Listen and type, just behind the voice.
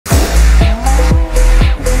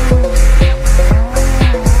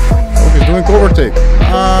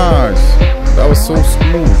was so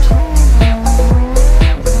smooth.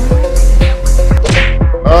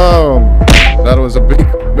 Oh, that was a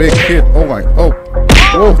big hit. Oh my, oh,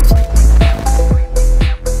 whoa.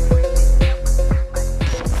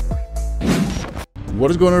 What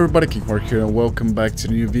is going on, everybody? Kickmark here and welcome back to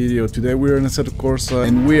the new video. Today we are in Assetto Corsa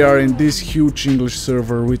and we are in this huge English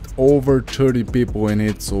server with over 30 people in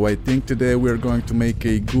it. So I think today we are going to make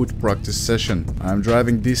a good practice session. I'm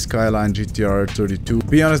driving this Skyline GTR 32. To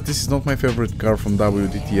be honest, this is not my favorite car from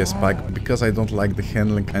WDTS pack because I don't like the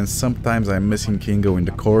handling and sometimes I'm missing Kingo in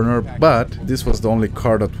the corner. But this was the only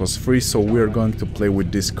car that was free, so we are going to play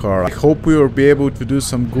with this car. I hope we will be able to do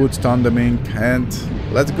some good tandeming and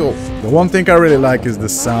let's go. The one thing I really like is the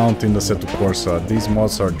sound in the Assetto Corsa. These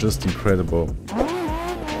mods are just incredible.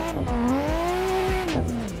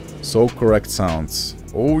 So correct sounds.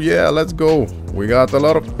 Oh yeah, let's go. We got a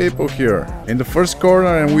lot of people here in the first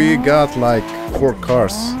corner and we got like 4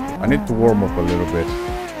 cars. I need to warm up a little bit.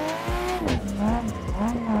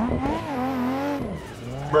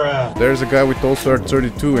 Bruh. There's a guy with also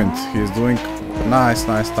R32 and he's doing nice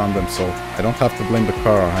tandem, so I don't have to blame the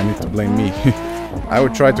car, I need to blame me. I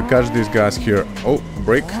would try to catch these guys here. Oh,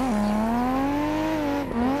 brake.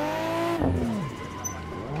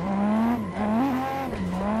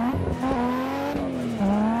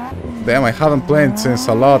 Damn, I haven't played since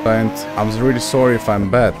a lot and I'm really sorry if I'm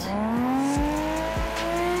bad.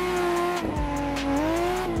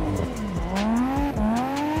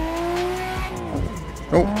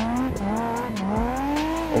 Oh.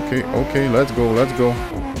 Okay, let's go.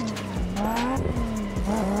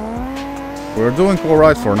 We're doing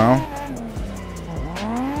alright for now.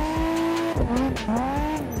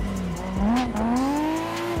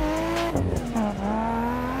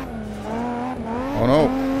 Oh no.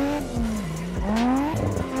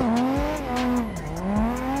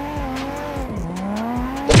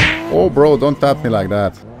 Oh bro, don't tap me like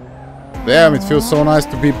that. Damn, it feels so nice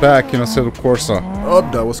to be back in Assetto Corsa. Oh,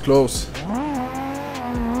 that was close.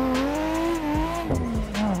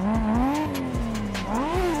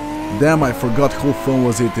 Damn, I forgot how fun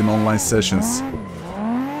was it in online sessions.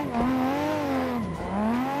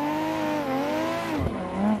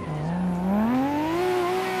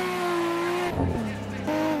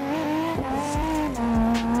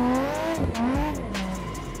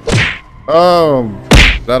 Oh,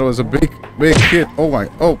 that was a big hit. Oh my,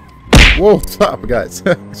 oh, whoa, stop guys.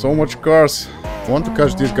 So much cars. I want to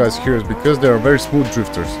catch these guys here because they are very smooth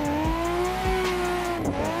drifters.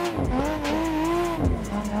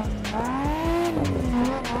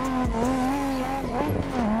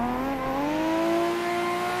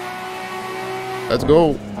 Let's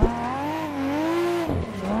go.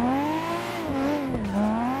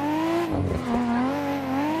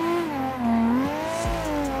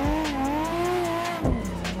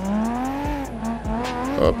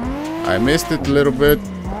 Oh, I missed it a little bit.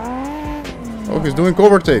 Oh, he's doing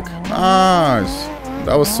overtake. Nice.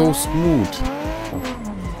 That was so smooth.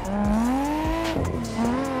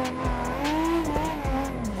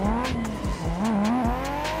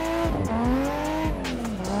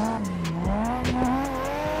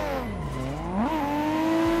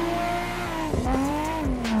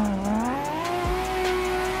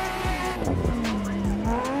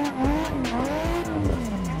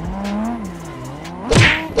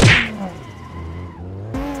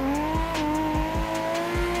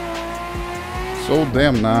 So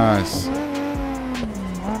damn nice.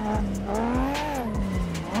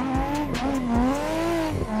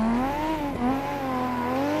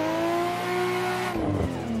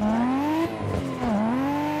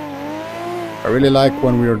 I really like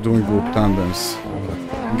when we are doing good tandems.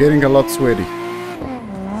 I'm getting a lot sweaty.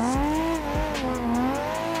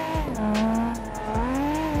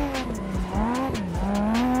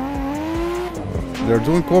 They're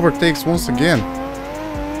doing overtakes once again.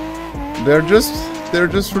 They're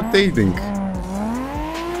just rotating.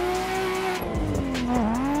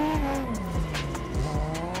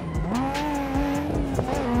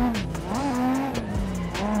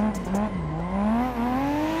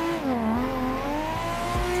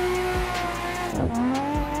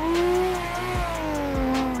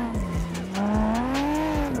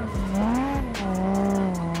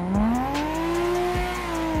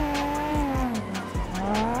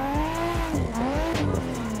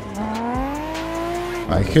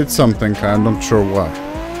 I hit something, I'm not sure what.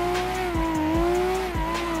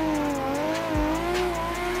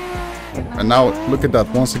 And now look at that,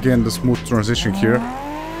 once again the smooth transition here.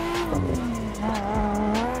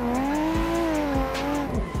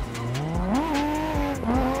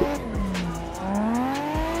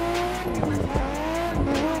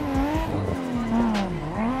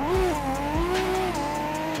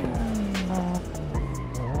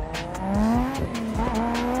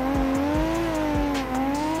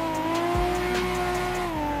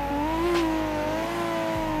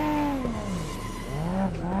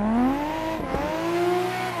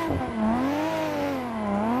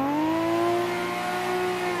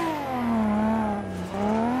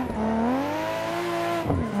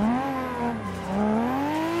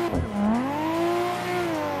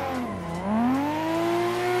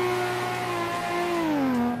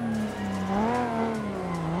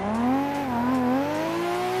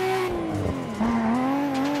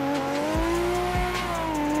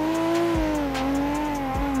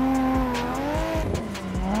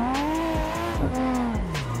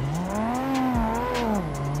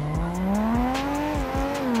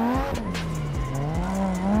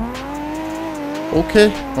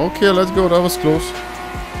 Okay, let's go. That was close.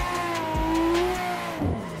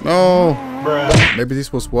 No. Bruh. Maybe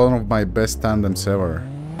this was one of my best tandems ever.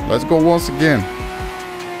 Let's go once again.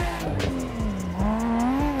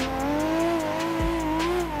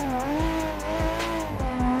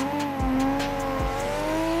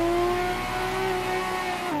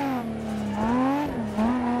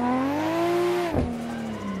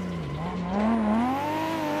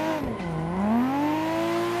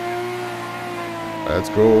 Let's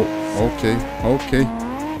go. Okay.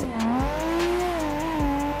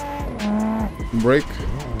 Brake.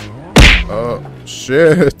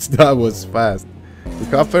 Shit, that was fast. We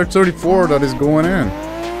got fair 34 that is going in.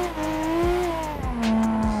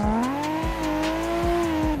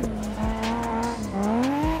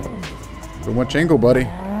 Too much angle, buddy.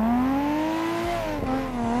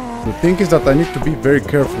 The thing is that I need to be very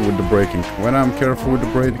careful with the braking. When I'm careful with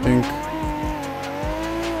the braking,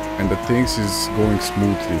 and the things is going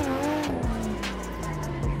smoothly.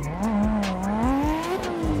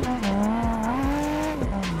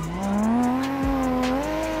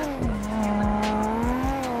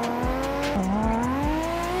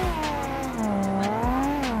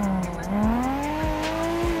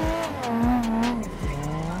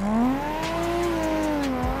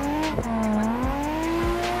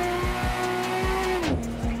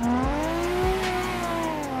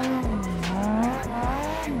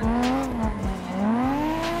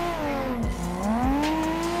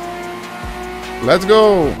 Let's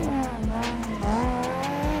go!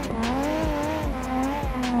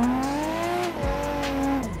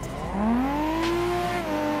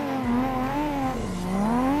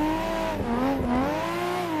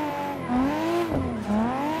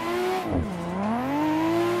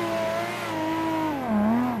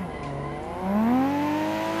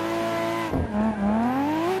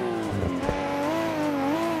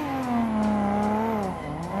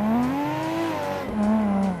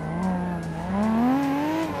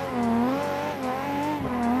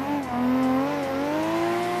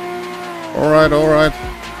 Alright.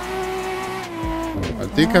 I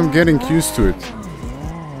think I'm getting used to it.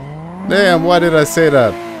 Damn, why did I say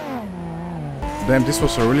that? Damn, this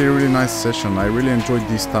was a really nice session. I really enjoyed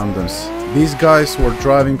these tandems. These guys were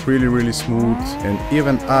driving really smooth, and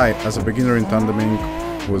even I, as a beginner in tandeming,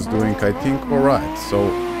 was doing, I think, alright. So,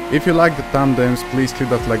 if you like the tandems, please click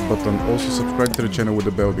that like button. Also subscribe to the channel with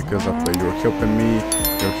the bell, because after you're helping me,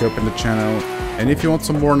 you're helping the channel. And if you want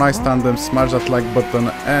some more nice tandems, smash that like button,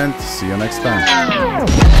 and see you next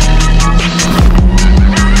time.